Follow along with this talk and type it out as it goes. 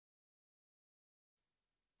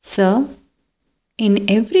So, in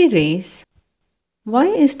every race, why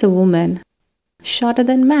is the woman shorter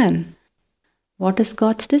than man? What is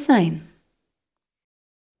God's design?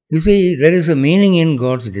 You see, there is a meaning in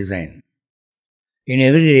God's design. In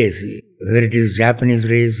every race, whether it is Japanese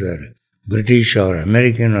race or British or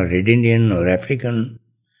American or Red Indian or African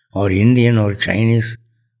or Indian or Chinese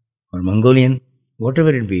or Mongolian, whatever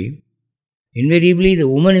it be, invariably the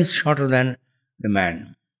woman is shorter than the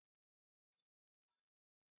man.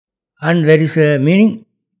 And there is a meaning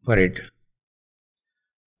for it.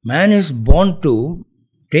 Man is born to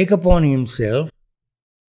take upon himself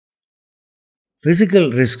physical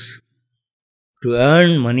risks to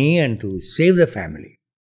earn money and to save the family.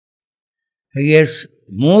 He has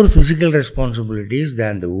more physical responsibilities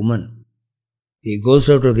than the woman. He goes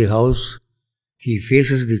out of the house, he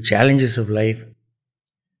faces the challenges of life,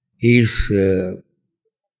 he is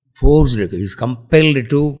forced, he is compelled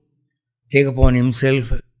to take upon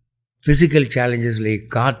himself physical challenges like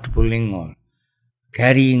cart pulling or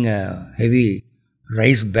carrying a heavy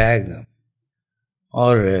rice bag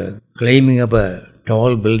or climbing up a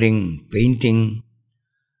tall building, painting,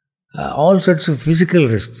 all sorts of physical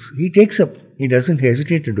risks. He takes up, he doesn't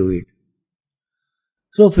hesitate to do it.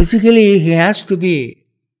 So physically he has to be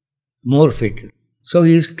more fit. So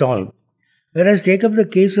he is tall. Whereas take up the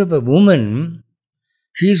case of a woman,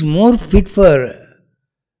 she is more fit for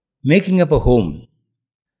making up a home.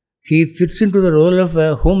 He fits into the role of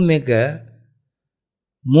a homemaker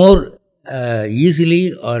more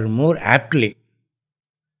easily or more aptly.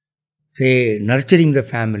 Say, nurturing the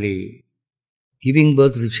family, giving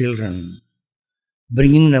birth to children,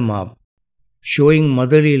 bringing them up, showing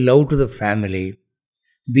motherly love to the family,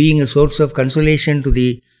 being a source of consolation to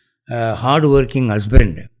the hard-working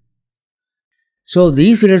husband. So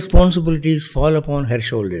these responsibilities fall upon her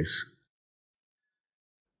shoulders.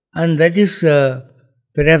 And that is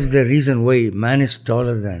perhaps the reason why man is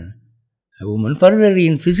taller than a woman. Further,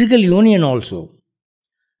 in physical union also,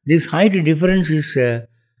 this height difference is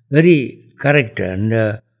very correct, and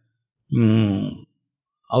our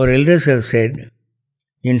elders have said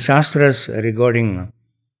in Shastras regarding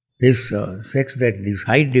this sex that this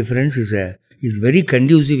height difference is very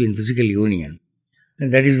conducive in physical union,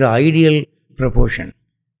 and that is the ideal proportion.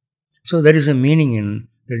 So there is a meaning in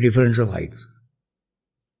the difference of heights.